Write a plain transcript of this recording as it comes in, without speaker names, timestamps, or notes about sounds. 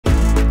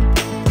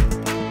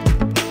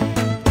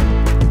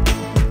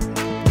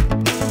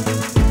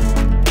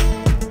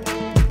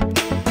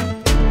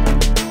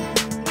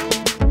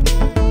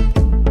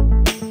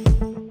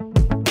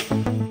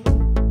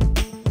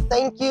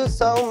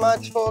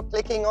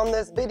clicking on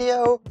this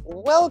video.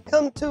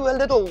 Welcome to a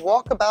little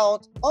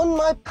walkabout on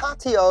my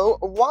patio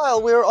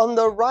while we're on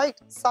the right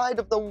side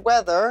of the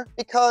weather,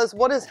 because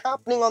what is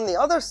happening on the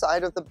other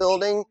side of the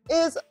building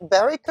is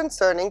very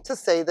concerning to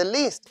say the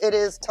least. It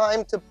is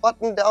time to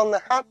button down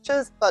the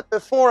hatches, but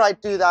before I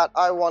do that,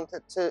 I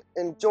wanted to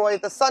enjoy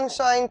the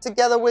sunshine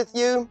together with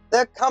you.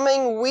 The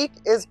coming week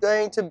is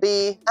going to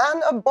be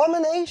an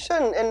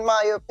abomination in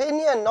my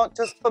opinion, not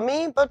just for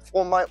me, but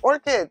for my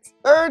orchids.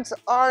 Birds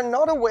are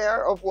not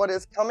aware of what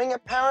is coming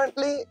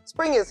apparently.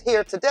 Spring is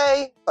here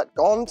today, but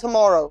gone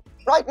tomorrow.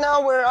 Right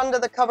now we're under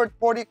the covered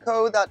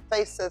portico that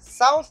faces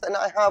south, and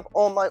I have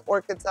all my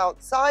orchids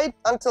outside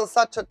until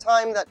such a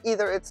time that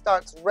either it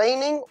starts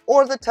raining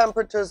or the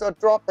temperatures are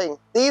dropping.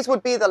 These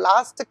would be the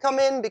last to come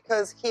in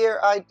because here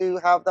I do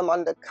have them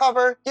under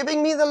cover,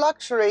 giving me the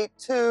luxury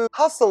to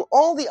hustle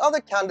all the other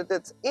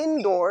candidates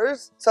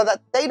indoors so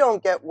that they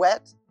don't get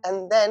wet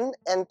and then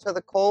enter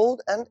the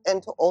cold and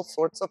enter all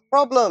sorts of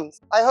problems.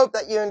 I hope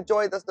that you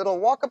enjoy this little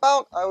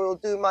walkabout. I will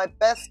do my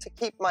best to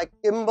keep my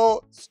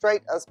gimbal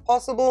straight as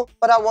possible,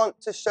 but I want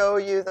to show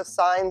you the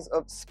signs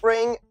of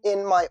spring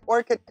in my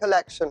orchid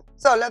collection.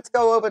 So let's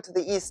go over to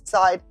the east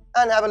side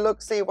and have a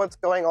look, see what's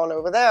going on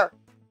over there.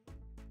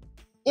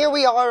 Here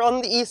we are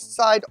on the east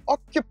side,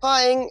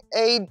 occupying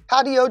a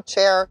patio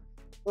chair,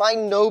 my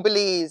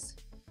Nobiles.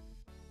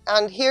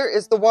 And here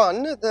is the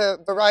one, the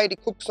variety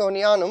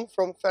Cooksonianum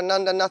from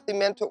Fernanda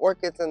Nascimento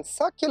Orchids and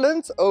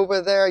Succulents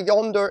over there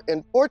yonder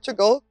in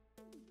Portugal.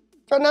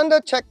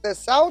 Fernanda, check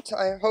this out.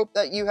 I hope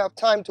that you have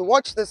time to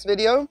watch this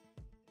video.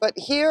 But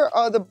here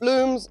are the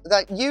blooms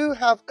that you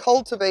have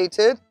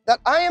cultivated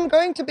that I am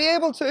going to be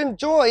able to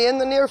enjoy in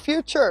the near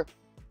future.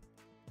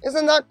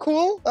 Isn't that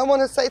cool? I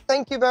want to say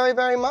thank you very,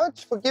 very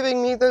much for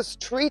giving me this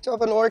treat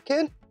of an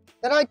orchid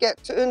that I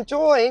get to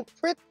enjoy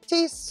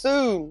pretty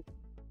soon.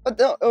 But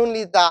not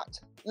only that,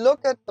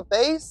 look at the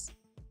base.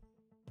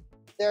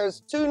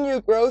 There's 2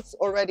 new growths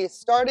already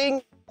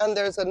starting, and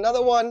there's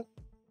another one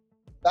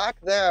back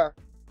there.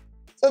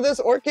 So this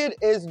orchid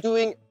is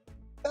doing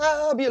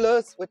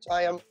fabulous, which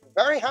I am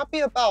very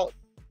happy about.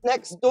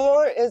 Next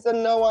door is a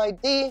no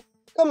ID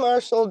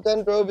commercial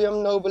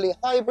Dendrobium nobile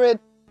hybrid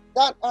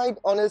that I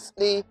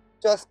honestly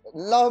just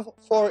love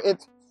for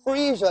its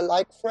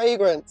freesia-like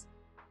fragrance.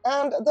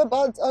 And the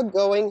buds are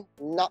going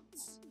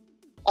nuts.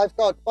 I've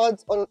got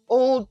buds on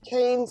old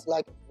canes,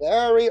 like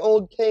very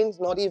old canes,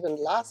 not even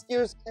last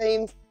year's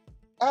canes,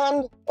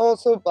 and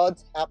also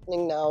buds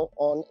happening now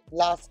on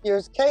last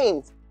year's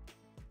canes.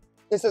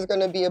 This is going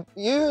to be a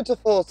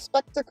beautiful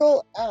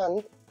spectacle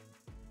and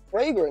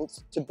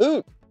fragrance to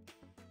boot.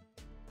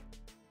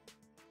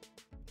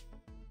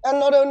 And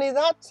not only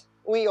that,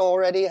 we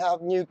already have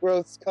new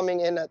growths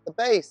coming in at the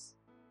base.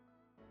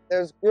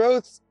 There's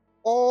growths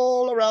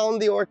all around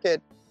the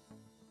orchid.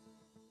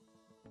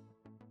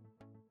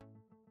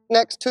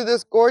 Next to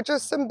this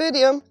gorgeous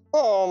Cymbidium.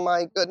 Oh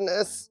my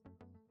goodness.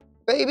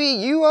 Baby,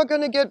 you are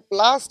going to get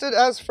blasted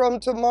as from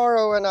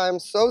tomorrow, and I'm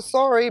so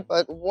sorry,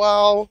 but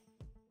wow,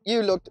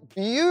 you looked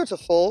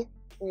beautiful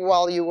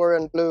while you were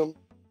in bloom.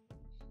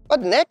 But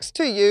next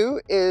to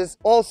you is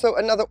also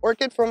another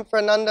orchid from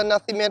Fernanda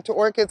Nascimento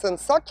Orchids and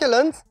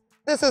Succulents.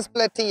 This is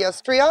Platya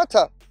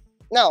striata.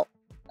 Now,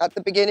 at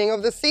the beginning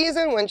of the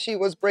season, when she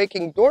was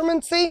breaking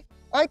dormancy,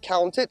 I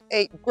counted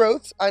 8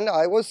 growths and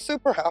I was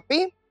super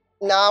happy.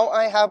 Now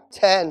I have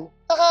 10.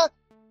 Haha,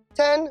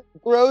 10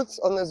 growths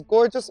on this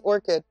gorgeous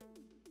orchid.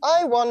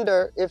 I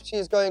wonder if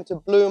she's going to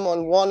bloom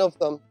on one of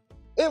them.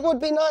 It would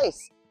be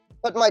nice.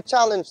 But my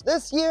challenge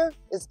this year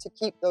is to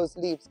keep those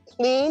leaves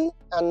clean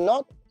and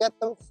not get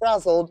them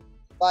frazzled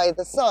by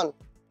the sun.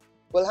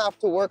 We'll have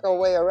to work our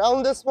way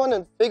around this one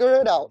and figure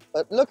it out.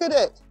 But look at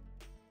it.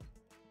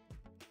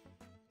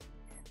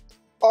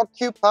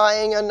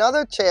 Occupying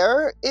another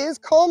chair is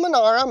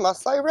Colmenara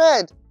Masai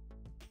Red.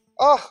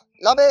 Oh,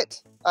 love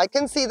it. I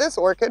can see this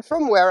orchid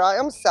from where I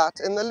am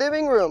sat in the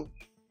living room.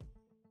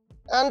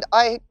 And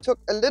I took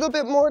a little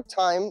bit more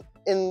time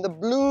in the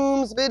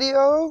blooms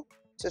video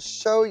to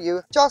show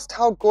you just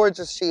how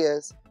gorgeous she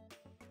is.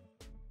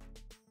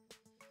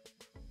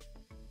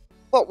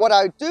 But what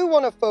I do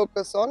want to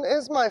focus on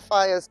is my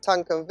Phaeus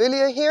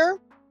tankervillea here.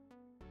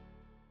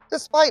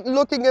 Despite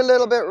looking a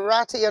little bit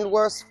ratty and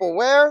worse for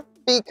wear,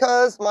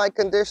 because my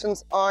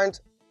conditions aren't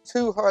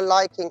to her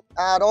liking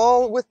at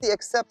all, with the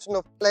exception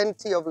of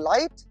plenty of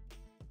light,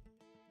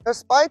 her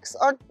spikes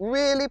are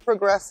really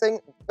progressing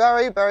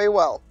very, very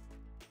well.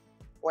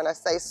 When I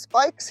say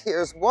spikes,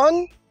 here's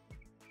one,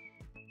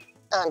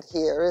 and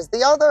here is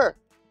the other,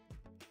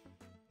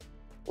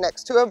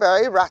 next to a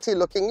very ratty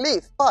looking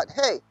leaf. But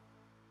hey,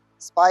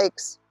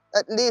 spikes,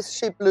 at least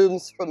she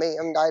blooms for me,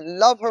 and I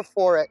love her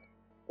for it.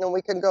 And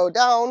we can go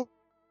down,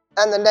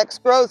 and the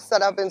next growths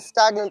that have been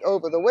stagnant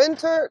over the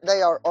winter,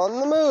 they are on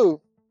the move.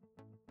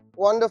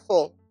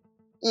 Wonderful.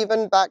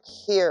 Even back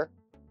here.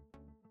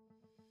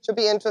 Should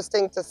be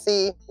interesting to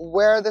see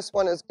where this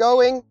one is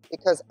going,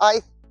 because I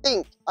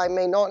think I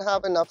may not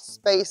have enough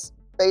space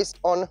based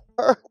on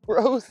her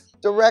growth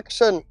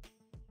direction.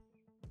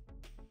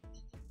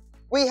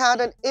 We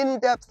had an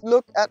in-depth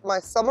look at my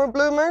summer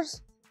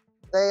bloomers,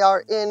 They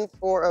are in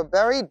for a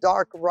very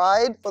dark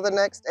ride for the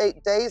next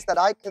 8 days that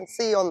I can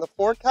see on the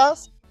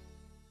forecast.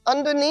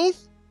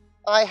 Underneath,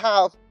 I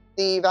have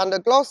the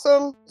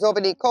Vanderglossum,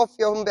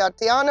 Zobenicofia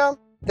humbertiana,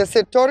 the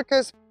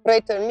Citorchis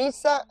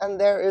praetermissa, and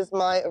there is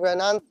my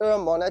Renanthera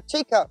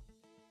monachica.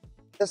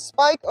 The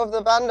spike of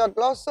the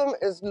Vanderglossum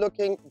is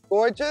looking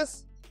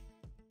gorgeous,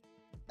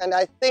 and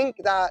I think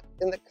that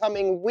in the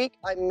coming week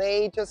I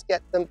may just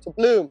get them to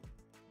bloom.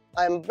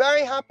 I'm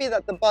very happy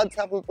that the buds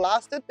haven't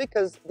blasted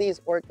because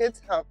these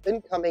orchids have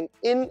been coming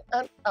in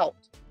and out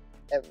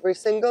every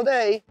single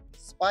day,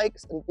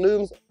 spikes and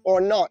blooms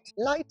or not.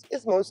 Light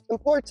is most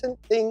important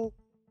thing.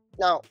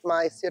 Now,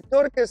 my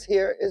Citorchis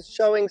here is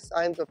showing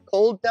signs of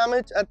cold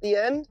damage at the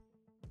end.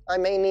 I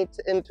may need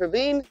to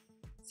intervene,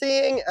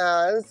 seeing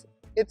as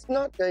it's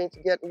not going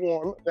to get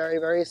warm very,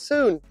 very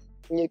soon.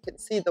 And you can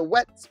see the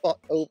wet spot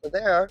over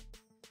there.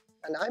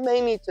 And I may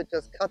need to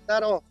just cut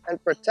that off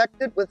and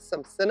protect it with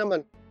some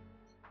cinnamon.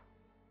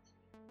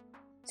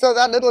 So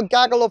that little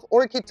gaggle of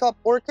orchid-top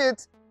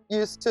orchids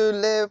used to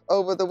live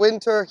over the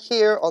winter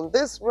here on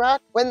this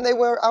rack when they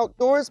were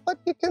outdoors, but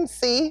you can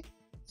see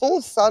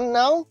full sun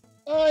now.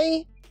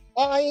 Hi.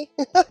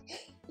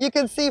 You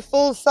can see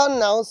full sun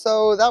now,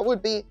 so that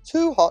would be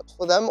too hot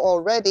for them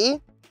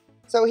already.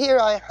 So here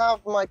I have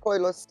my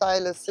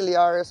Coilostylus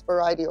ciliaris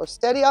variety or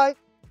steady-eye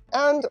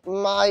and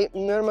my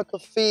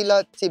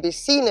Myrmecophila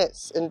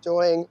tibicinis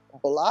enjoying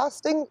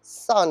blasting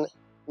sun,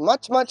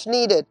 much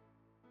needed.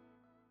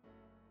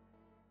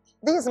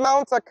 These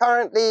mounts are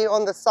currently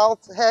on the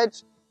south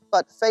hedge,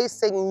 but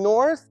facing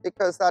north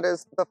because that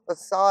is the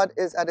facade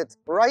is at its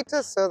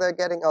brightest, so they're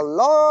getting a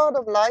lot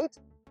of light,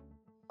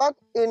 but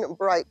in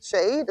bright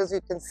shade, as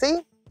you can see.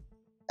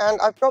 And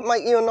I've got my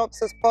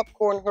Eonopsis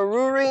popcorn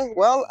haruri.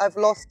 Well, I've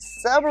lost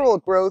several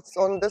growths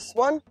on this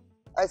one.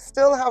 I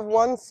still have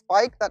one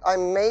spike that I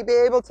may be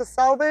able to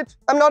salvage.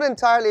 I'm not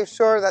entirely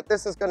sure that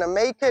this is going to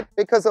make it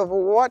because of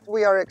what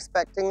we are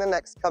expecting the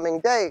next coming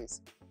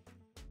days.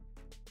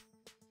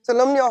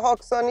 Tolumnia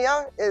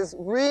Hodgsonia is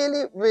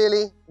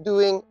really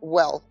doing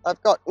well.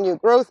 I've got new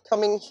growth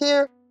coming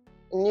here.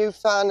 A new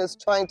fan is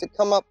trying to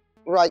come up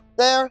right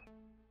there.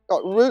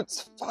 Got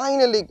roots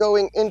finally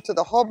going into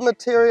the hob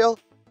material.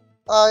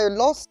 I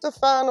lost a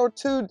fan or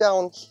two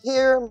down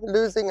here,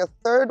 losing a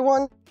third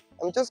one.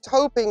 I'm just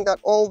hoping that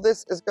all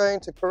this is going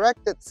to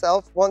correct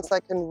itself once I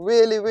can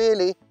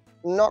really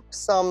knock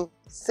some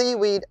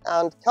seaweed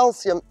and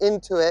calcium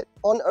into it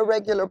on a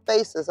regular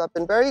basis. I've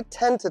been very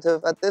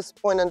tentative at this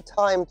point in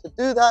time to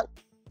do that,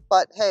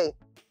 but hey,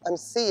 I'm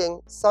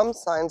seeing some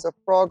signs of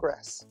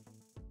progress.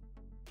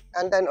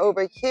 And then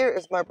over here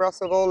is my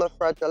Brassavola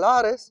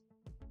fragillaris,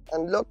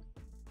 and look,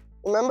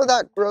 remember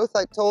that growth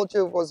I told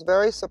you was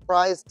very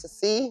surprised to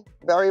see?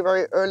 Very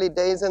early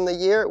days in the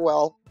year?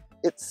 Well,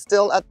 it's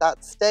still at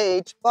that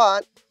stage,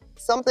 but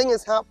something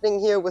is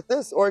happening here with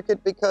this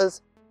orchid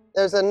because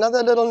there's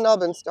another little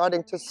nubbin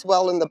starting to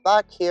swell in the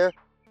back here.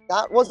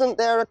 That wasn't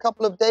there a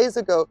couple of days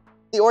ago.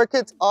 The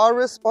orchids are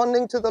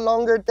responding to the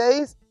longer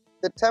days.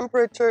 The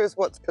temperature is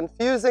what's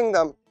confusing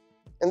them.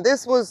 And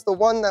this was the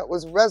one that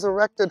was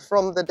resurrected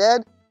from the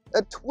dead,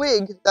 a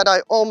twig that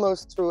I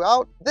almost threw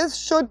out. This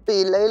should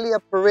be Laelia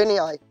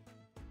perinnei.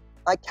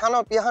 I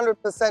cannot be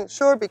 100%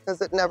 sure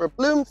because it never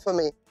bloomed for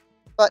me,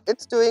 but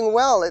it's doing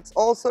well. It's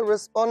also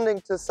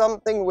responding to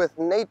something with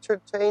nature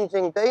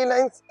changing day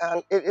lengths,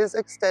 and it is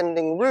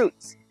extending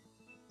roots.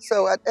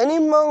 So at any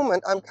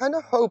moment, I'm kind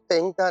of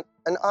hoping that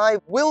an eye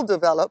will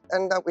develop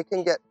and that we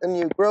can get a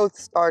new growth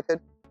started,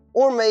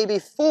 or maybe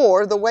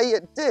 4 the way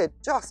it did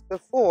just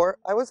before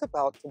I was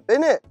about to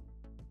bin it.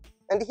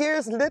 And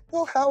here's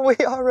little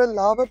Howeara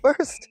lava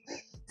burst,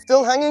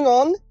 still hanging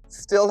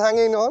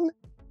on.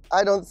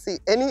 I don't see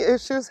any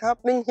issues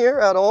happening here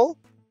at all.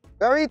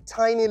 Very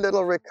tiny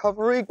little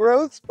recovery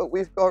growths, but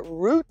we've got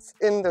roots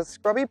in the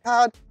scrubby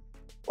pad.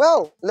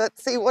 Well,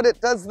 let's see what it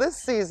does this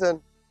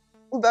season.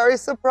 I'm very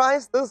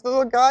surprised this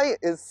little guy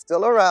is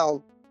still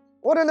around.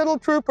 What a little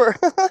trooper.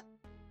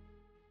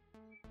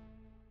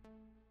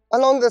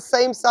 Along the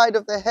same side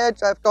of the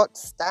hedge, I've got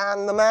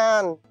Stan the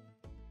Man.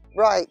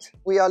 Right,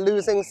 we are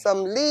losing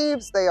some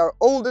leaves. They are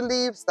older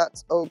leaves,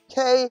 that's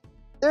okay.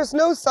 There's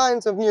no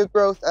signs of new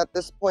growth at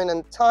this point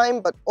in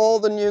time, but all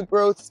the new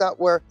growths that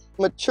were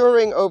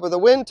maturing over the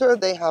winter,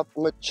 they have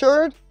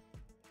matured.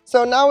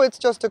 So now it's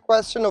just a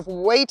question of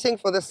waiting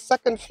for the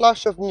second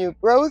flush of new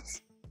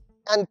growths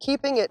and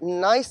keeping it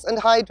nice and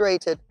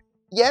hydrated.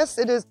 Yes,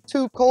 it is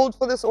too cold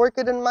for this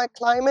orchid in my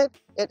climate.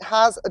 It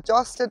has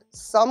adjusted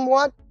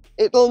somewhat.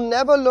 It'll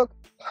never look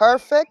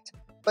perfect,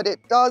 but it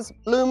does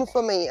bloom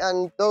for me,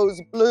 and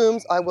those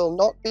blooms I will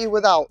not be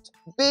without.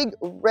 Big,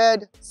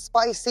 red,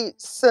 spicy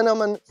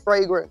cinnamon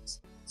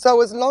fragrance.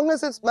 So as long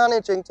as it's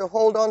managing to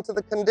hold on to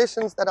the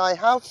conditions that I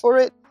have for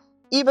it,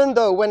 even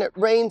though when it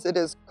rains it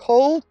is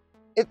cold,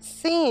 it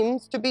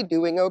seems to be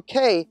doing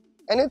okay.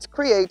 And it's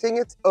creating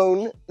its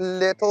own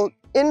little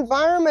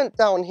environment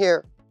down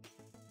here.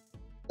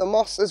 The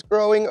moss is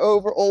growing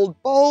over old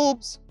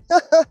bulbs.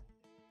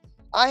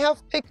 I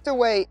have picked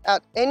away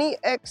at any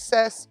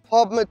excess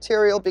hob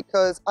material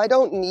because I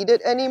don't need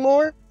it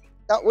anymore.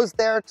 That was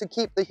there to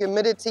keep the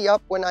humidity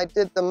up when I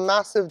did the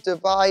massive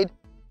divide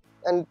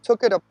and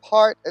took it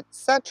apart,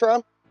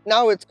 etc.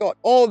 Now it's got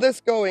all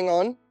this going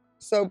on.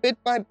 So bit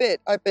by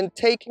bit, I've been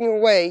taking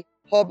away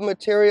hob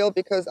material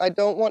because I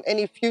don't want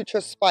any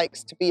future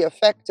spikes to be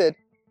affected.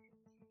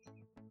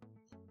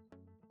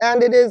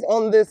 And it is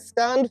on this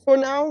stand for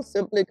now,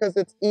 simply because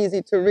it's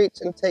easy to reach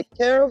and take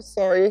care of.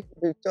 Sorry,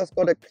 we've just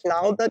got a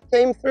cloud that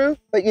came through,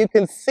 but you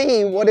can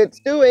see what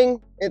it's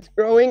doing. It's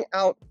growing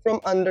out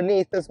from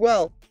underneath as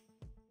well.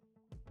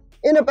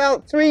 In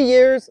about 3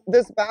 years,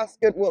 this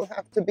basket will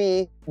have to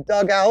be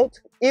dug out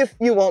if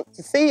you want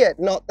to see it.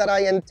 Not that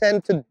I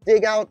intend to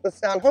dig out the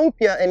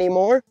Sanhopia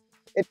anymore.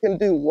 It can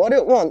do what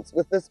it wants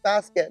with this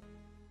basket.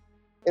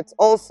 It's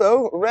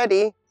also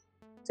ready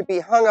to be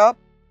hung up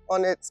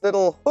on its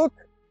little hook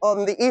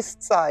on the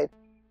east side.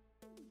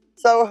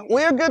 So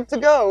we're good to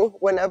go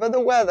whenever the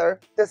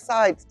weather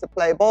decides to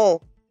play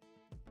ball.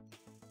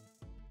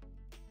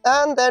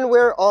 And then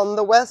we're on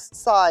the west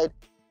side,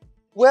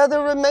 where the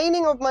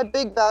remaining of my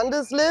big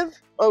vandas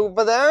live,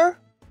 over there.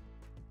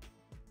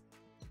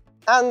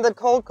 And the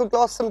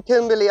Colchoglossum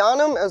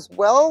kimberlianum as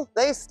well.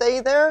 They stay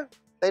there.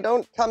 They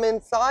don't come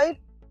inside.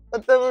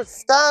 But the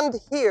stand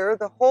here,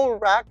 the whole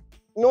rack,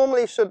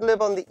 normally should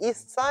live on the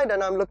east side,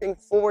 and I'm looking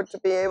forward to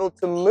be able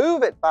to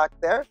move it back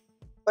there.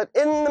 But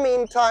in the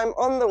meantime,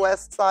 on the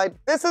west side,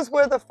 this is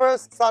where the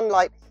first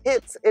sunlight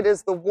hits. It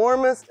is the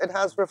warmest. It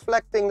has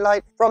reflecting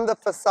light from the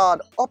facade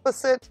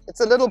opposite.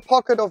 It's a little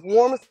pocket of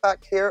warmth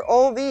back here.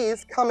 All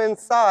these come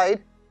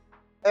inside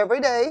every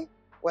day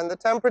when the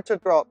temperature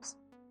drops.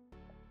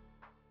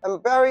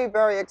 I'm very,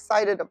 very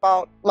excited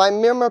about my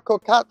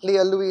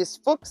Myrmecocattleya Louise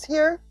Fuchs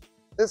here.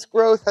 This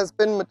growth has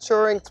been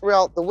maturing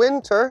throughout the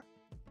winter.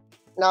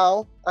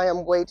 Now I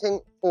am waiting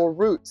for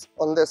roots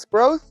on this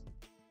growth.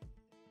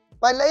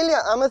 My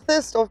Laelia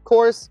amethyst, of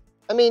course,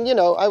 I mean, you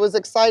know, I was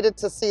excited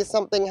to see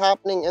something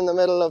happening in the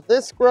middle of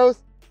this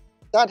growth.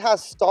 That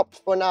has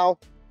stopped for now,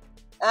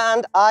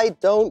 and I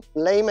don't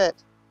blame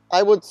it.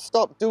 I would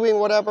stop doing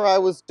whatever I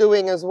was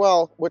doing as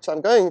well, which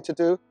I'm going to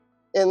do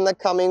in the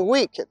coming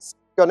week. It's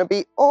going to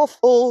be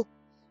awful.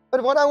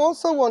 But what I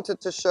also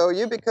wanted to show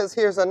you, because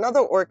here's another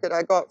orchid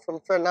I got from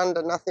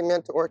Fernanda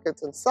Nacimiento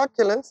Orchids and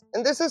Succulents,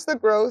 and this is the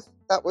growth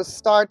that was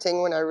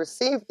starting when I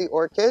received the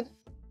orchid.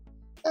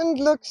 And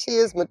look, she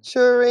is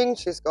maturing,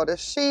 she's got a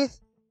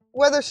sheath.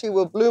 Whether she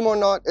will bloom or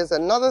not is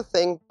another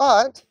thing,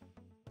 but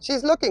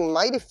she's looking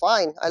mighty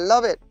fine. I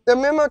love it. The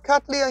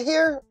Myrmecocattleya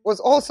here was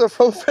also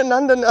from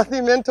Fernanda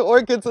Nacimiento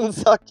Orchids and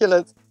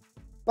Succulents.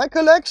 My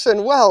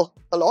collection, well,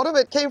 a lot of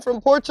it came from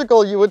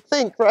Portugal, you would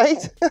think,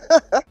 right?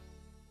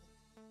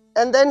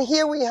 And then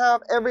here we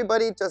have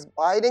everybody just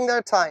biding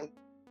their time.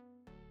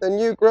 The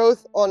new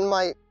growth on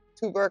my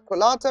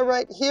tuberculata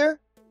right here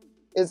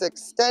is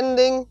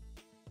extending,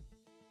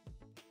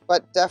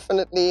 but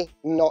definitely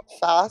not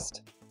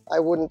fast. I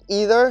wouldn't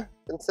either,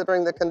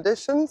 considering the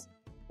conditions.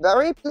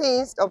 Very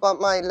pleased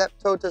about my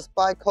Leptotis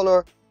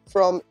bicolor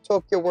from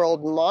Tokyo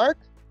World Mark.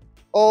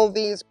 All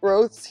these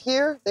growths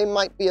here, they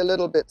might be a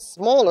little bit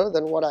smaller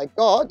than what I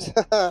got.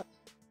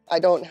 I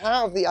don't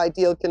have the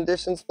ideal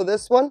conditions for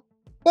this one,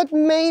 but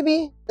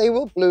maybe they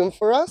will bloom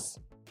for us.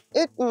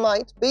 It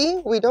might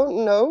be, we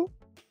don't know.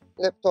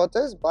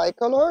 Leptotis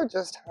bicolor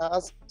just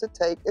has to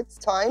take its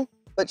time,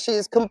 but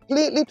she's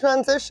completely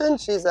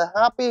transitioned. She's a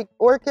happy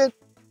orchid.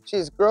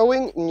 She's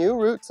growing new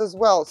roots as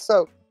well.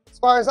 So as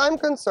far as I'm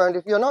concerned,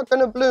 if you're not going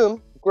to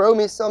bloom, grow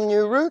me some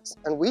new roots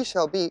and we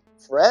shall be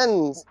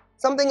friends.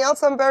 Something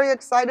else I'm very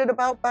excited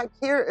about back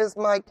here is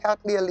my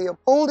Cattleya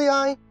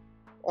leopoldii.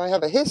 I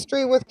have a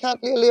history with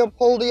Cattleya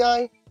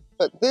leopoldii,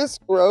 but this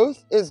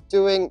growth is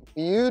doing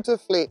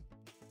beautifully.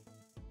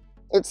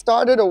 It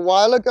started a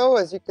while ago,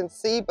 as you can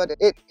see, but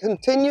it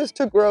continues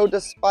to grow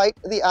despite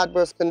the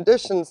adverse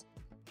conditions.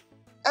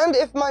 And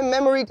if my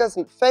memory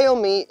doesn't fail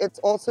me, it's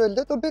also a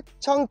little bit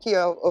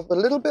chunkier, of a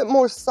little bit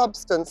more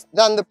substance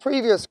than the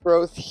previous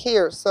growth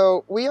here.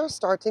 So we are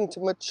starting to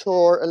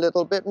mature a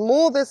little bit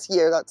more this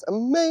year. That's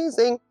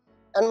amazing.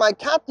 And my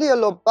Cattleya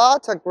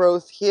lobata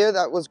growth here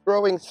that was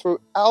growing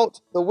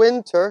throughout the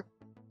winter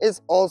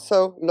is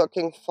also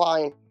looking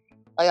fine.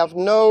 I have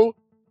no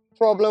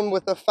problem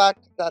with the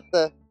fact that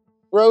the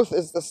growth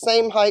is the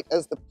same height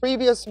as the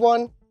previous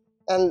one.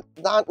 And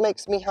that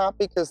makes me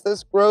happy because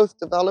this growth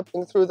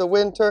developing through the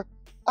winter,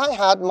 I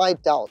had my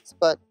doubts,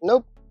 but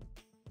nope.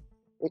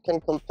 We can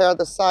compare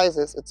the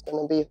sizes. It's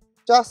going to be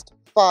just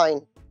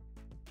fine.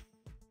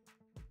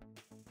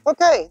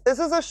 Okay, this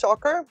is a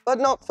shocker, but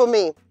not for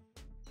me.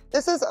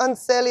 This is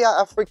Anselia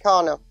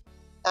africana,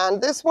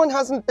 and this one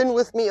hasn't been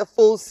with me a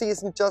full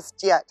season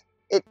just yet.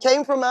 It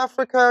came from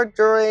Africa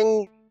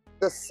during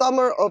the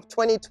summer of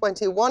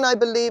 2021, I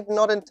believe,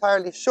 not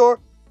entirely sure,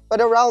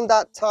 but around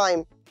that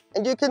time.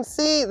 And you can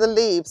see the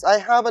leaves. I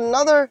have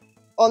another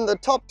on the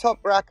top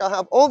rack. I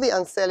have all the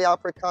Anselia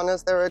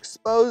africanas. They're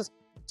exposed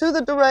to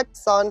the direct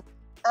sun.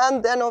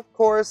 And then, of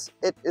course,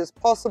 it is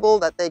possible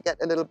that they get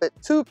a little bit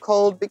too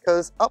cold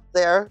because up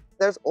there,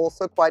 there's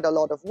also quite a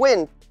lot of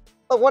wind.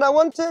 But what I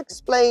want to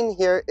explain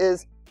here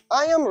is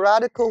I am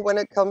radical when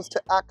it comes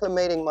to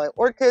acclimating my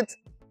orchids.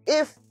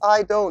 If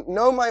I don't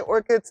know my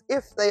orchids,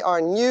 if they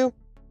are new,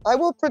 I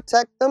will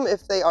protect them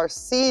if they are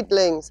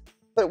seedlings.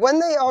 But when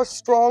they are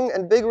strong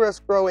and vigorous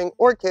growing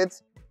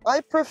orchids,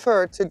 I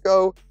prefer to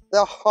go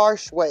the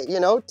harsh way, you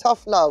know,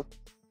 tough love.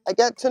 I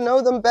get to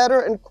know them better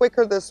and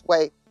quicker this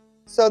way.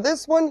 So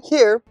this one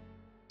here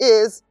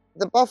is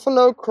the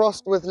Buffalo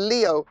crossed with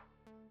Leo.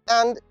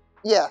 And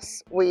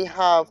yes, we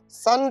have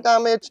sun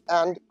damage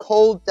and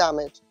cold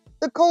damage.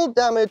 The cold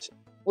damage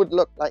would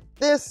look like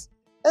this,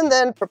 and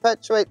then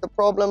perpetuate the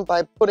problem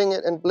by putting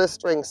it in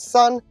blistering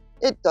sun.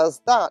 It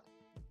does that.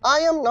 I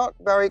am not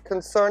very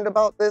concerned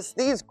about this.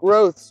 These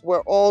growths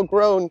were all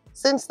grown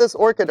since this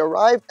orchid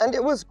arrived, and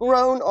it was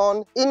grown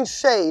on in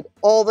shade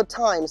all the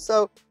time.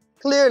 So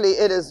clearly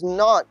it is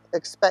not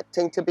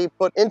expecting to be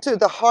put into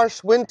the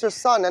harsh winter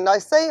sun. And I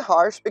say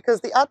harsh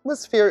because the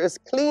atmosphere is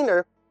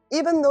cleaner,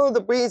 even though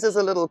the breeze is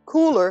a little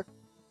cooler.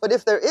 But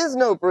if there is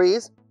no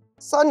breeze,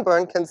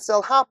 sunburn can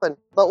still happen.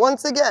 But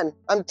once again,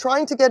 I'm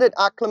trying to get it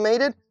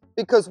acclimated,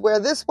 because where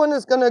this one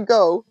is going to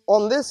go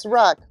on this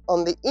rack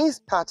on the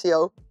east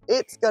patio,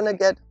 it's going to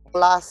get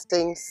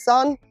blasting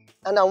sun,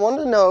 and I want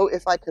to know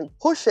if I can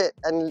push it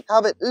and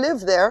have it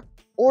live there,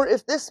 or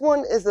if this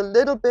one is a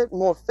little bit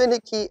more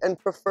finicky and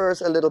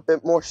prefers a little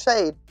bit more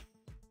shade.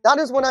 That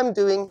is what I'm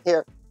doing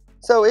here.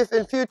 So if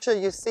in future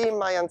you see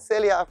my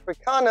Ancelia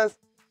africanas,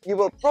 you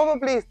will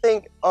probably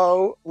think,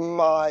 oh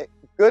my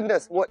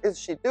goodness, what is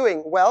she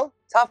doing? Well,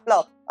 tough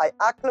love. I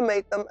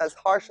acclimate them as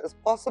harsh as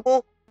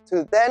possible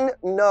to then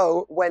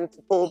know when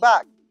to pull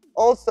back.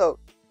 Also,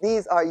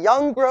 these are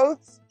young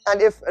growths,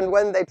 and if and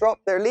when they drop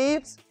their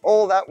leaves,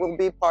 all that will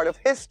be part of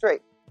history.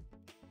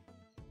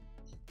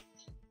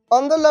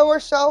 On the lower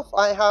shelf,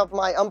 I have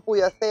my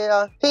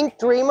Ampullathea Pink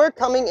Dreamer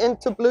coming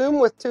into bloom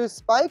with 2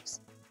 spikes.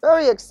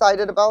 Very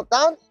excited about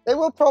that. They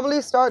will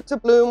probably start to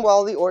bloom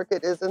while the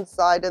orchid is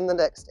inside in the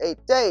next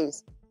 8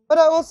 days. But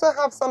I also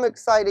have some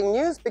exciting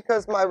news,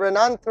 because my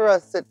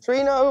Renanthera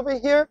citrina over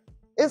here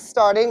is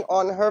starting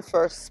on her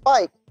first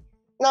spike.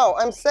 Now,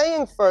 I'm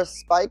saying first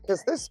spike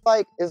because this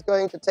spike is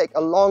going to take a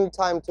long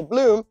time to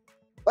bloom,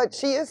 but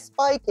she is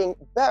spiking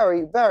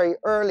very, very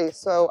early.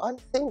 So I'm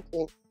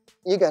thinking,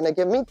 you're going to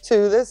give me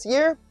 2 this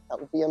year? That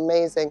would be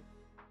amazing.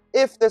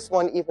 If this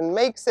one even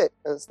makes it,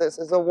 because this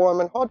is a warm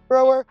and hot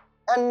grower,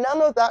 and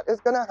none of that is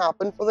going to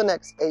happen for the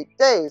next 8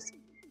 days.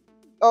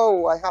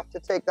 Oh, I have to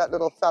take that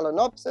little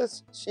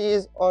Phalaenopsis.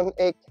 She's on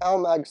a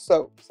CalMag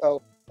soap.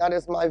 So that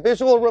is my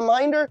visual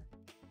reminder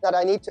that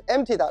I need to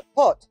empty that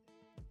pot.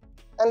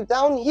 And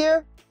down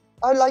here,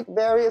 I like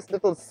various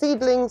little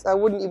seedlings. I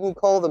wouldn't even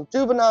call them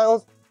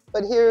juveniles,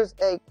 but here's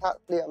a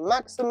Cattleya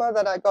maxima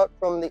that I got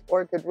from the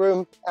Orchid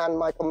Room and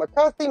Michael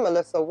McCarthy,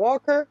 Melissa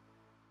Walker.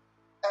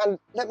 And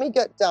let me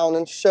get down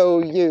and show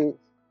you,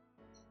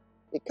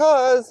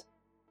 because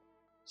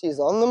she's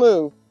on the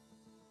move.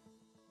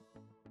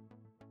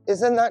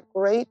 Isn't that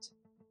great?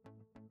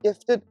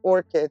 Gifted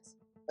orchids,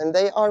 when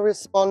they are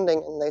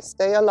responding and they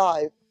stay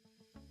alive,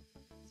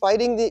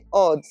 fighting the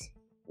odds.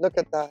 Look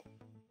at that.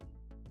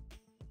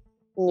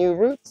 New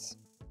roots,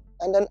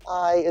 and an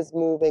eye is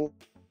moving.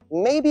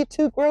 Maybe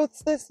 2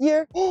 growths this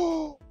year.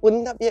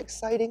 Wouldn't that be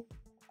exciting?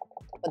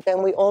 But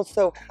then we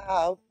also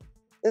have,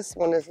 this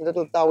one is a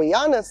little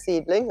Dowiana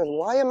seedling. And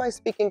why am I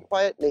speaking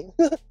quietly?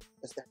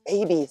 Because they're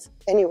babies.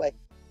 Anyway,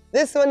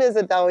 this one is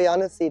a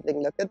Dowiana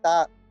seedling. Look at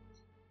that.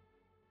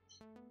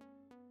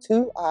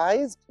 2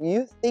 eyes. Do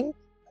you think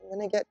I'm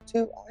going to get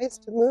 2 eyes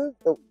to move?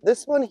 So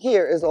this one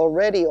here is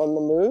already on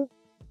the move.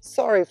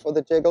 Sorry for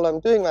the jiggle.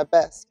 I'm doing my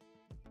best.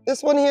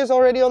 This one here is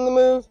already on the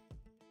move.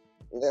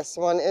 This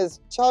one is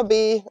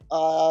chubby.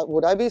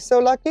 Would I be so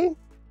lucky?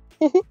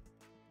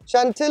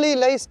 Chantilly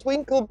Lace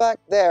Twinkle back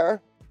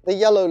there. The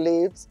yellow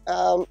leaves.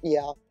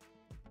 Yeah,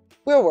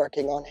 we're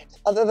working on it.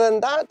 Other than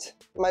that,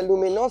 my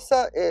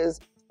Luminosa is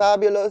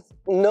fabulous.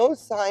 No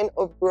sign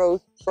of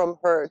growth from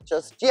her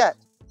just yet.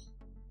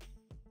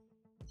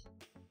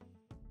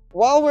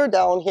 While we're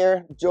down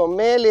here,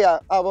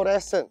 Jomelia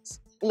arborescens.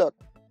 Look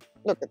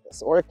at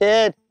this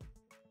orchid.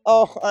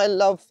 Oh, I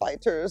love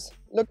fighters.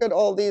 Look at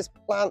all these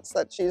plants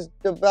that she's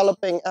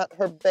developing at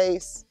her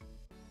base.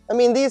 I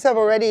mean, these have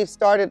already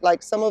started,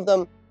 like some of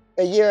them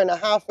a year and a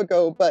half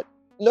ago, but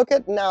look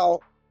at now,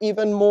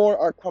 even more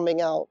are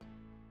coming out.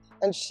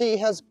 And she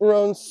has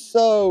grown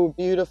so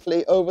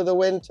beautifully over the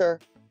winter.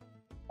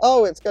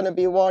 Oh, it's going to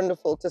be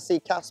wonderful to see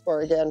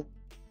Casper again.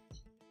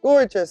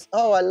 Gorgeous.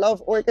 Oh, I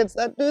love orchids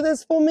that do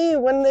this for me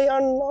when they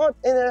are not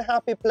in a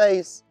happy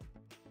place.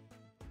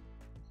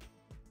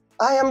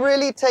 I am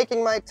really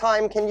taking my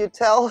time, can you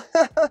tell?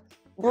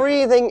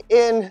 Breathing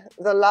in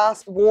the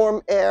last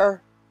warm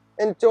air,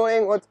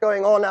 enjoying what's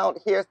going on out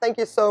here. Thank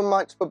you so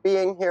much for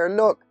being here.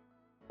 Look,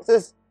 this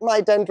is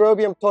my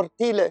Dendrobium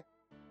tortile.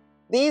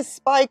 These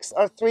spikes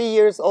are 3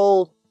 years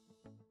old.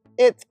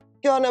 It's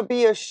gonna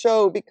be a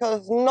show,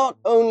 because not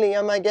only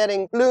am I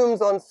getting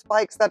blooms on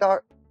spikes that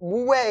are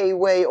way,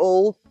 way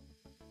old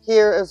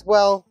here as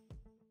well,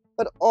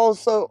 but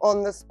also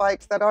on the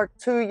spikes that are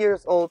 2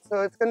 years old.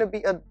 So it's going to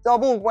be a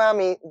double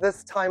whammy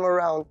this time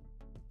around.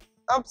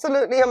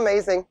 Absolutely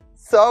amazing.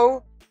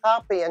 So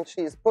happy, and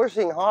she's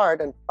pushing hard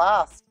and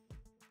fast.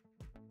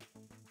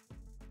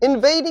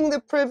 Invading the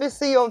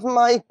privacy of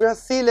my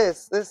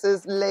gracilis. This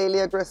is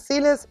Laelia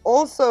gracilis,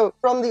 also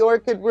from the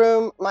orchid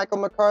room, Michael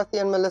McCarthy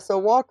and Melissa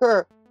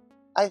Walker.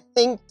 I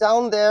think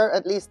down there,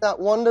 at least that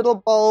one little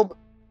bulb,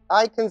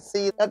 I can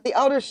see that the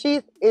outer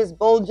sheath is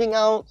bulging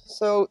out,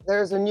 so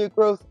there's a new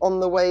growth on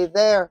the way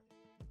there.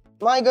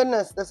 My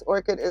goodness, this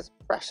orchid is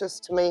precious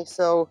to me,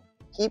 so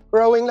keep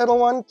growing, little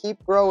one, keep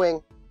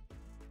growing.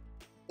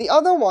 The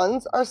other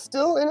ones are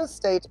still in a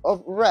state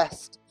of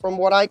rest, from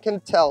what I can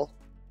tell.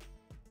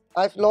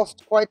 I've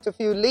lost quite a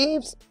few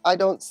leaves. I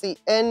don't see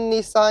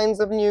any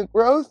signs of new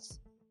growths,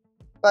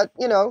 but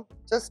you know,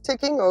 just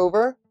ticking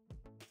over.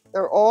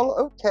 They're all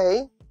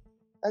okay.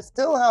 I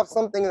still have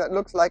something that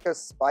looks like a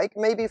spike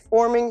maybe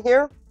forming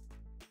here,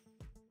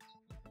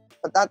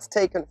 but that's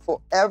taken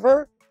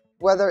forever.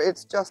 Whether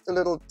it's just a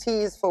little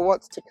tease for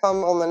what's to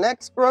come on the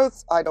next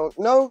growths, I don't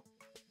know.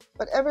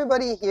 But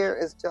everybody here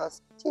is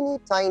just teeny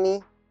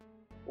tiny,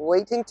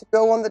 waiting to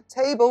go on the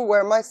table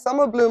where my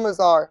summer bloomers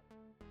are.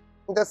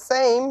 The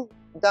same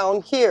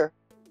down here,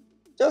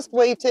 just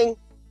waiting.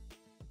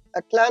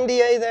 A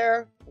clandier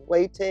there,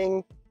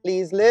 waiting,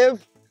 please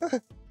live.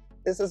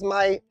 This is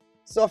my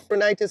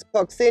Sophronitis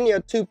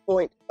coccinea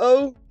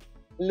 2.0,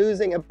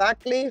 losing a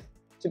back leaf,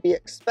 to be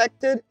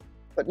expected.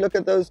 But look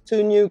at those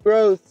 2 new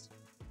growths.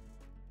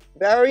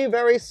 Very,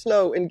 very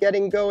slow in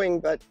getting going,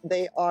 but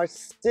they are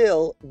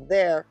still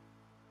there.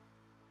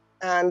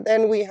 And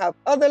then we have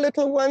other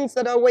little ones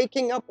that are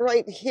waking up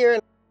right here.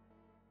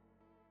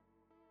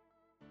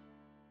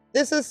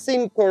 This is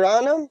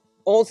Cincorana,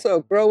 also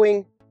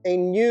growing a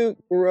new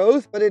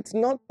growth, but it's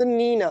not the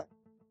Nina.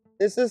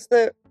 This is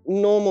the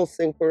normal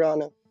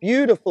Cincorana.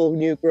 Beautiful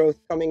new growth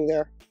coming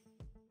there.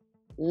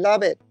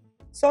 Love it.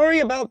 Sorry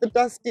about the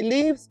dusty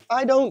leaves.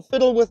 I don't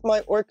fiddle with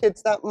my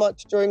orchids that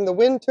much during the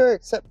winter,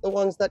 except the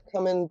ones that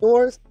come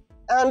indoors.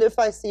 And if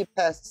I see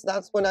pests,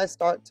 that's when I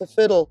start to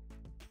fiddle.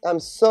 I'm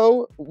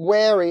so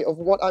wary of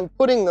what I'm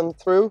putting them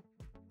through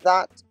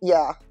that,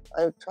 yeah,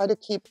 I try to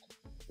keep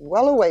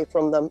well away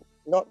from them,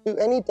 not do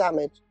any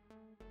damage.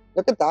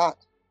 Look at that.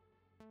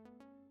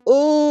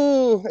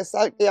 Ooh,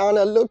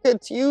 Esalkiana, look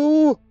at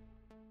you.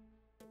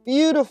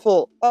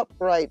 Beautiful,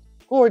 upright,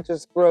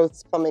 gorgeous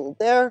growths coming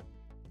there.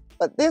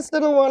 But this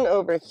little one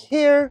over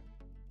here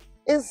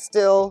is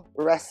still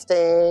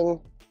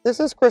resting. This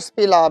is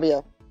Crispy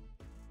Labia.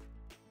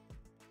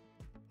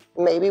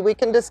 Maybe we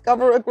can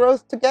discover a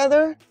growth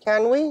together.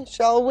 Can we?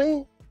 Shall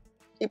we?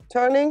 Keep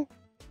turning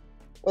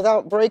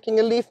without breaking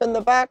a leaf in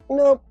the back?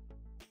 Nope.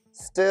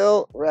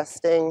 Still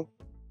resting.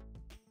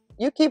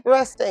 You keep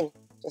resting.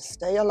 Just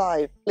stay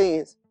alive,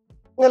 please.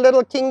 A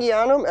little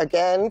Kingianum,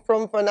 again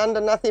from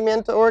Fernanda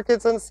Nacimiento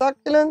Orchids and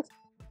Succulents.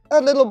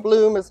 That little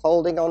bloom is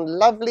holding on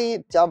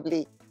lovely,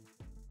 jubbly.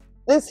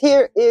 This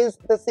here is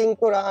the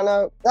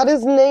Cincorana that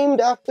is named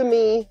after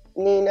me,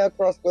 Nina,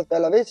 crossed with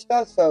Bella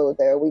Vista. So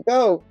there we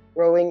go,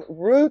 growing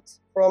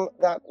roots from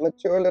that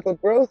mature little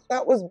growth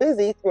that was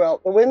busy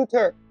throughout the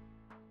winter.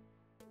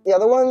 The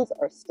other ones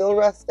are still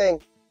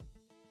resting.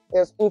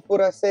 There's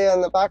Pupuracea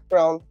in the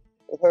background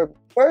with her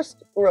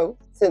first growth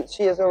since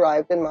she has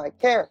arrived in my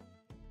care.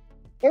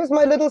 Here's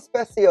my little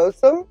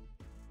Speciosum.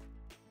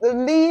 The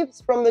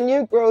leaves from the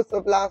new growth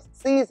of last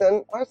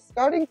season are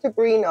starting to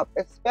green up,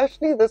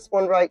 especially this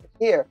one right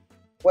here.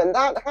 When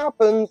that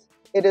happens,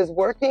 it is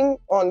working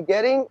on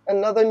getting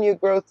another new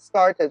growth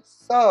started.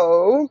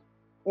 So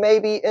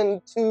maybe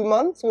in 2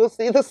 months, we'll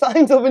see the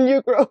signs of a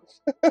new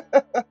growth.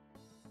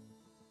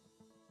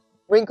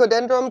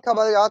 Rhynchodendron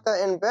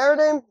caballata in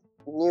verde,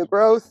 new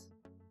growth.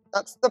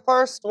 That's the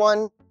first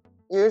one.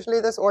 Usually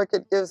this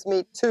orchid gives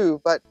me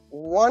 2, but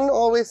one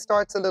always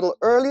starts a little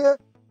earlier.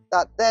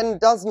 That then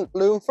doesn't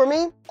bloom for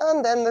me,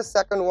 and then the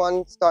second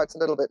one starts a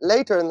little bit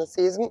later in the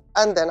season,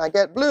 and then I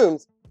get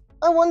blooms.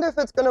 I wonder if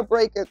it's going to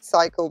break its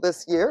cycle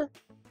this year.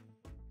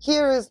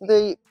 Here is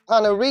the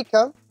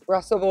Panarica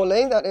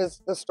Grassavole, that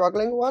is the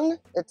struggling one.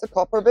 It's a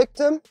copper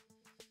victim,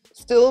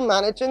 still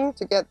managing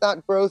to get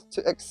that growth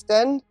to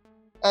extend,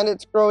 and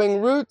it's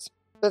growing roots.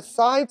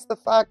 Besides the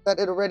fact that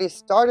it already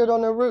started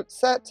on a root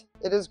set,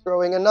 it is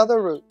growing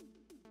another root.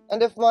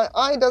 And if my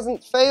eye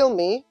doesn't fail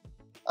me,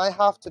 I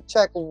have to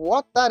check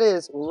what that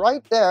is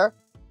right there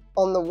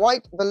on the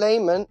white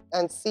velamen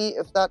and see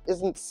if that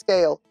isn't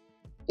scale.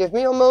 Give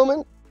me a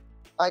moment.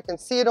 I can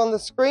see it on the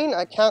screen.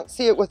 I can't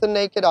see it with the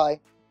naked eye.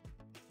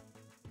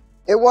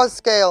 It was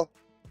scale.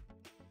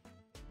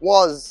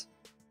 Was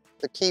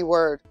the key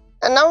word.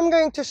 And now I'm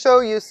going to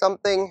show you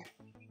something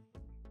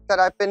that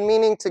I've been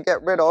meaning to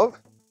get rid of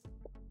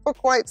for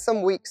quite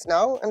some weeks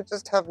now and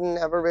just have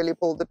never really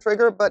pulled the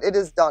trigger, but it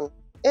is done.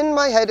 In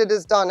my head, it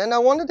is done. And I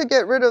wanted to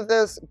get rid of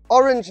this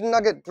orange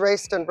nugget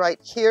Dresden right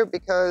here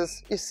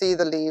because you see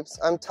the leaves.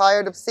 I'm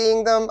tired of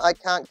seeing them. I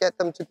can't get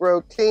them to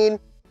grow clean.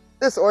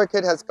 This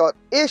orchid has got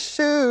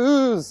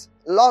issues,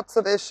 lots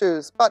of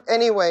issues. But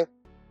anyway,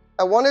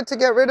 I wanted to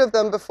get rid of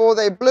them before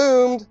they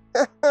bloomed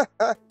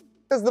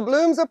because the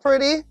blooms are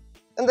pretty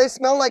and they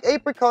smell like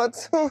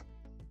apricots.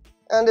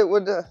 And it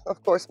would,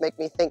 of course, make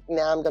me think,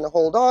 nah, I'm going to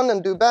hold on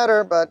and do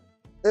better. But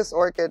this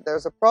orchid,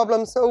 there's a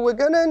problem. So we're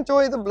going to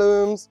enjoy the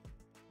blooms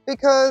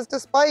because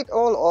despite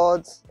all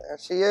odds, there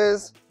she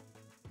is.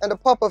 And a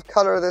pop of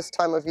color this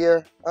time of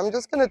year. I'm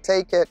just going to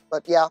take it.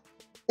 But yeah,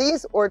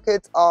 these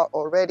orchids are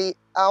already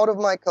out of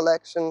my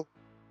collection.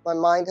 My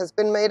mind has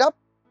been made up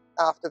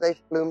after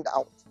they've bloomed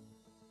out.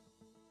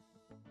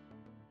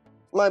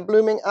 My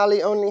blooming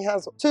alley only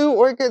has 2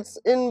 orchids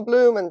in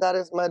bloom, and that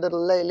is my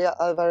little Laelia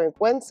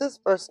alvarenguensis,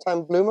 first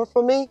time bloomer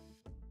for me.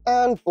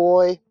 And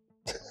boy,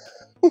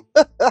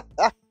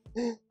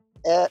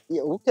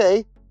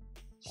 okay,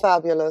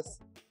 fabulous.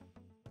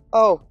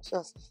 Oh,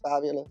 just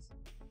fabulous.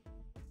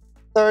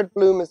 3rd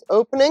bloom is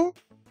opening,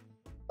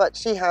 but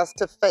she has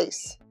to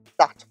face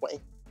that way,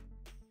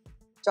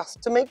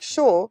 just to make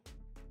sure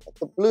that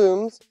the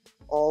blooms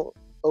all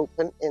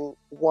open in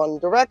one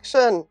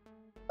direction.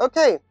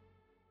 Okay.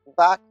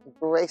 Back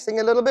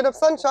gracing a little bit of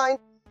sunshine,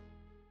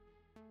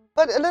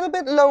 but a little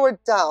bit lower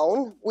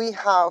down we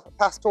have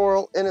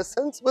Pastoral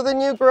Innocence with a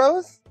new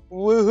growth.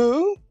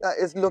 Woohoo! That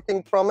is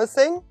looking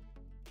promising.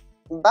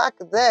 Back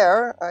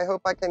there, I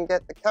hope I can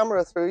get the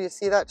camera through. You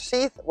see that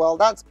sheath? Well,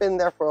 that's been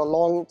there for a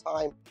long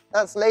time.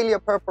 That's Laelia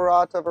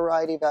purpurata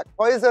variety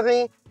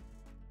Werkhäuseri.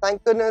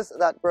 Thank goodness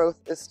that growth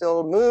is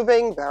still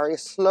moving very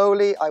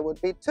slowly. I would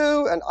be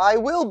too, and I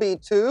will be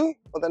too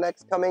for the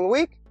next coming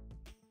week.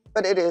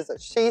 But it is a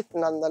sheath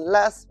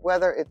nonetheless.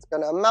 Whether it's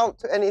going to amount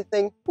to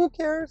anything, who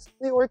cares?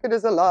 The orchid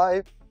is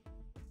alive.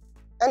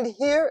 And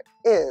here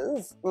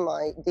is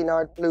my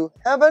Dinard Blue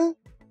Heaven.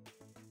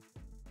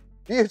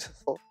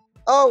 Beautiful.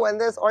 Oh, when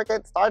this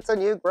orchid starts a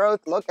new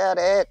growth, look at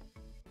it.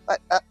 But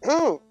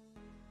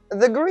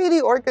the greedy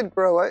orchid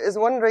grower is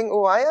wondering,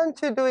 why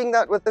aren't you doing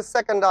that with the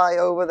second eye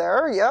over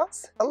there?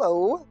 Yes,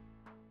 hello.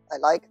 I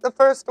like the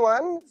first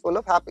one, full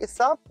of happy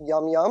sap,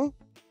 yum yum.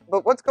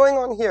 But what's going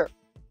on here?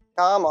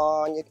 Come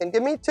on, you can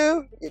give me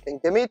 2, you can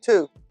give me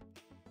 2.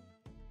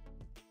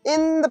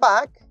 In the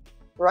back,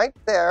 right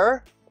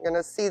there, you're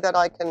going to see that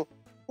I can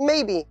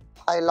maybe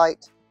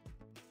highlight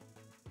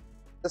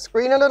the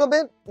screen a little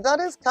bit. That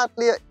is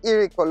Cattleya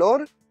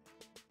iricolor.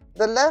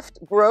 The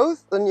left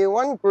growth, the new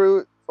one,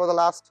 grew for the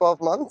last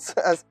 12 months,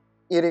 as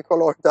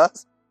iricolor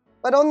does.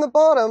 But on the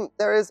bottom,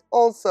 there is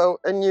also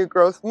a new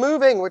growth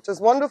moving, which is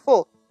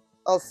wonderful.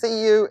 I'll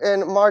see you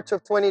in March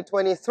of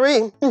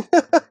 2023.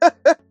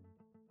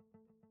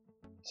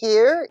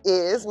 Here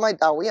is my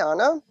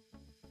Dowiana,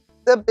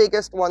 the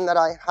biggest one that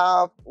I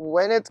have.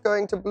 When it's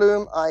going to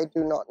bloom, I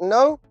do not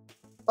know.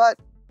 But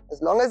as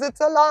long as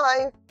it's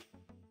alive,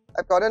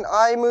 I've got an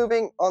eye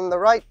moving on the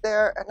right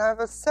there, and I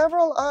have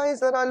several eyes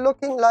that are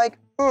looking like,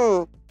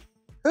 who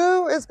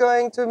is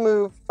going to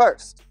move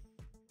first?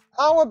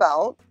 How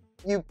about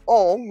you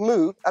all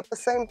move at the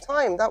same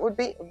time? That would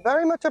be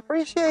very much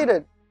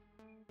appreciated.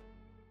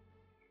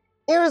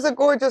 Here is a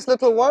gorgeous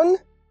little one.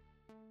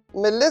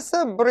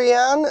 Melissa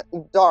Brienne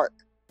Dark.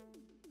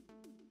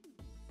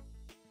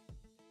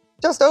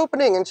 Just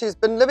opening, and she's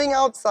been living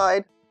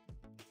outside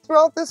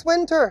throughout this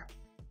winter.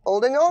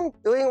 Holding on,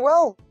 doing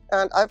well.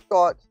 And I've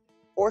got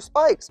 4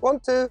 spikes.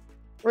 1, 2,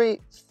 3,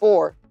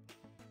 4.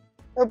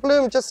 Her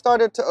bloom just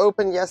started to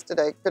open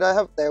yesterday. Could I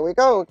have, there we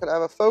go. Could I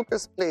have a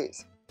focus,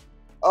 please?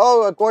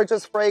 Oh, a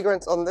gorgeous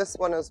fragrance on this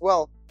one as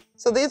well.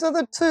 So these are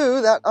the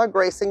 2 that are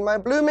gracing my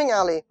blooming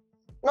alley.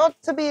 Not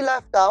to be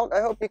left out, I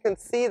hope you can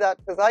see that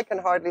because I can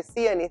hardly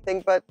see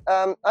anything, but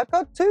I've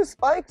got 2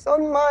 spikes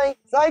on my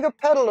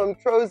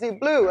Zygopetalum Trozy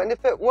Blue, and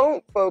if it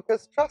won't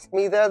focus, trust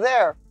me, they're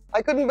there.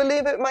 I couldn't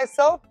believe it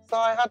myself, so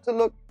I had to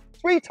look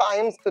 3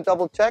 times to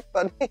double check,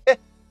 but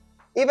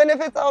even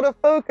if it's out of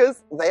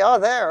focus, they are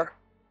there.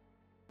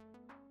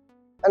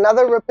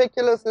 Another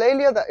Rapiculus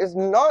Laelia that is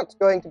not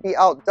going to be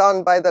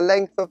outdone by the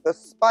length of the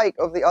spike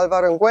of the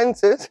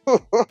Alvarenguensis.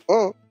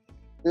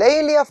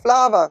 Laelia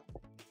flava.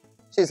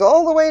 She's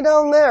all the way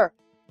down there.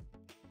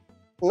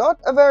 Not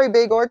a very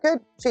big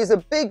orchid. She's a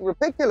big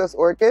Rapiculus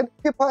orchid,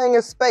 occupying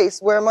a space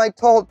where my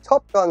tall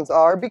top guns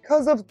are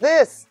because of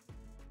this.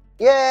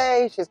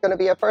 Yay, she's going to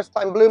be a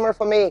first-time bloomer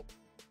for me.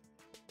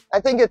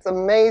 I think it's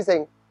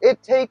amazing.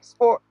 It takes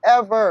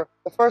forever.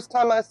 The first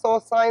time I saw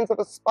signs of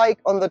a spike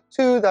on the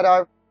 2 that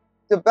are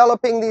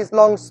developing these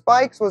long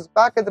spikes was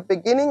back at the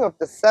beginning of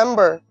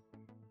December.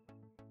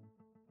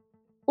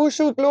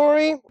 Ushu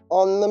Glory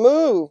on the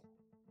move.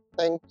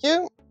 Thank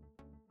you.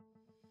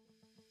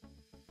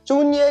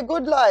 Chunye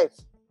Good Life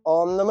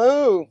on the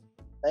move.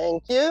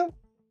 Thank you.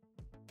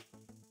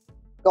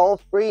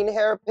 Gulf Green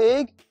Hair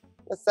Pig,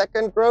 the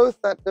second growth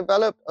that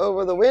developed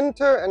over the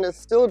winter and is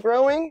still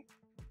growing.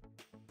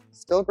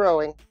 Still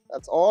growing.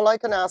 That's all I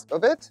can ask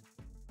of it.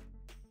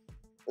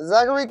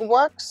 Zagarrigue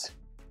Wax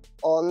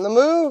on the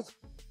move.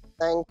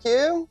 Thank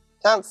you.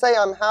 Can't say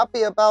I'm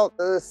happy about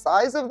the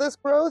size of this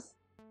growth.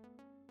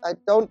 I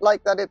don't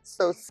like that it's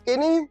so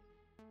skinny.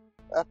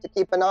 I have to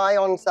keep an eye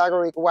on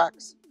Zagarrigue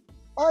Wax.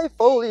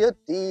 Bifolia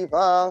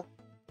Diva.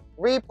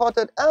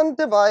 Repotted and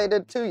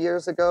divided 2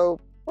 years ago.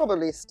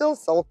 Probably still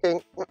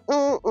sulking.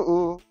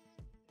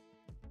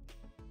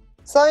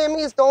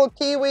 Siamese gold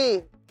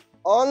kiwi,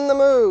 on the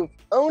move,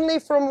 only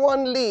from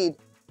one lead.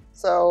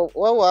 So,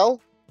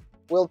 well,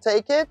 we'll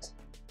take it.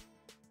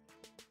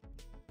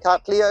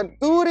 Cattleya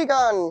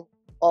Durigan,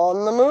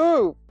 on the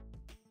move.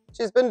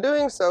 She's been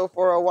doing so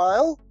for a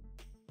while,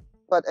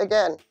 but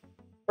again,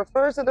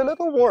 prefers it a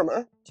little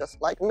warmer,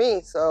 just like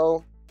me,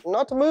 so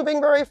not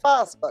moving very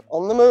fast, but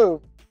on the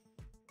move.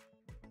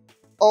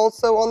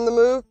 Also on the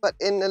move, but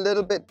in a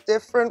little bit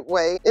different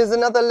way, is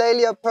another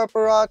Laelia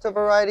purpurata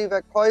variety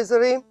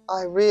Verkäuseri.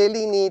 I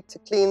really need to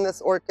clean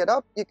this orchid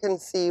up. You can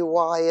see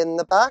why in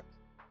the back,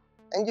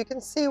 and you can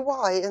see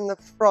why in the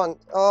front.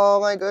 Oh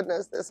my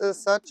goodness, this is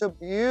such a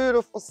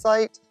beautiful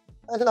sight.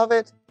 I love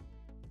it.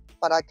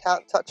 But I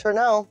can't touch her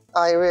now.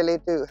 I really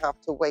do have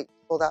to wait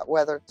for that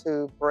weather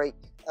to break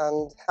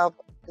and have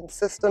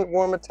consistent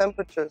warmer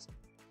temperatures.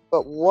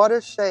 But what a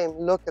shame,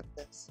 look at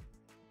this.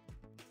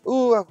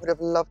 Ooh, I would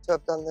have loved to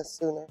have done this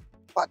sooner.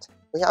 But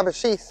we have a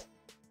sheath.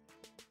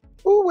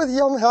 Ooh, with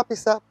yum happy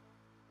sap.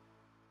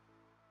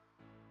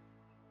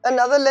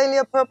 Another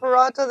Laelia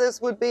purpurata, this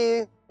would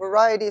be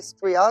variety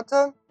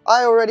striata.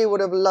 I already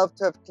would have loved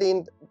to have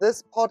cleaned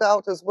this pot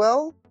out as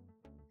well.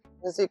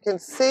 As you can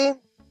see,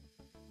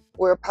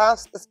 we're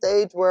past the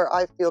stage where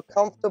I feel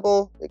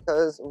comfortable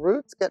because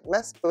roots get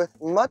messed with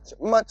much,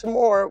 much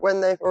more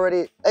when they've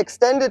already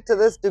extended to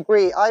this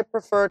degree. I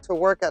prefer to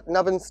work at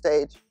nubbin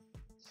stage.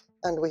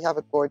 And we have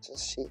a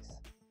gorgeous sheath.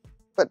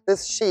 But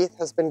this sheath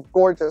has been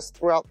gorgeous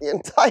throughout the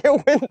entire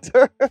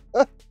winter.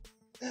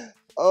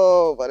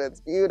 Oh, but it's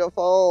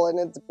beautiful and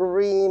it's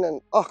green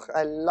and oh,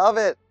 I love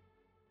it.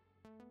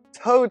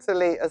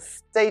 Totally a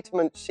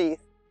statement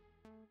sheath.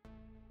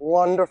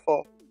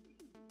 Wonderful.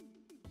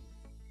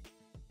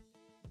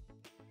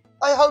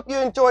 I hope you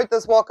enjoyed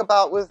this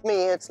walkabout with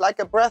me. It's like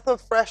a breath of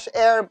fresh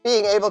air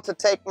being able to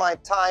take my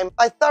time.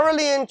 I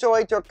thoroughly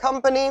enjoyed your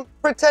company,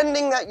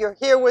 pretending that you're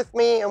here with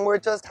me and we're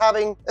just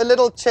having a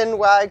little chin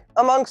wag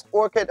amongst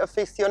orchid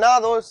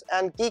aficionados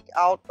and geek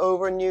out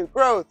over new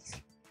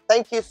growths.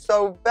 Thank you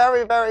so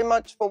very, very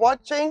much for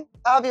watching.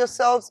 Have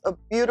yourselves a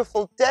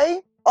beautiful day.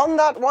 On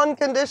that one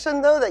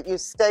condition though, that you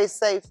stay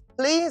safe,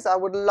 please. I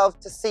would love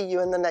to see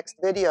you in the next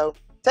video.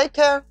 Take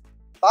care.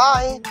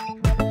 Bye.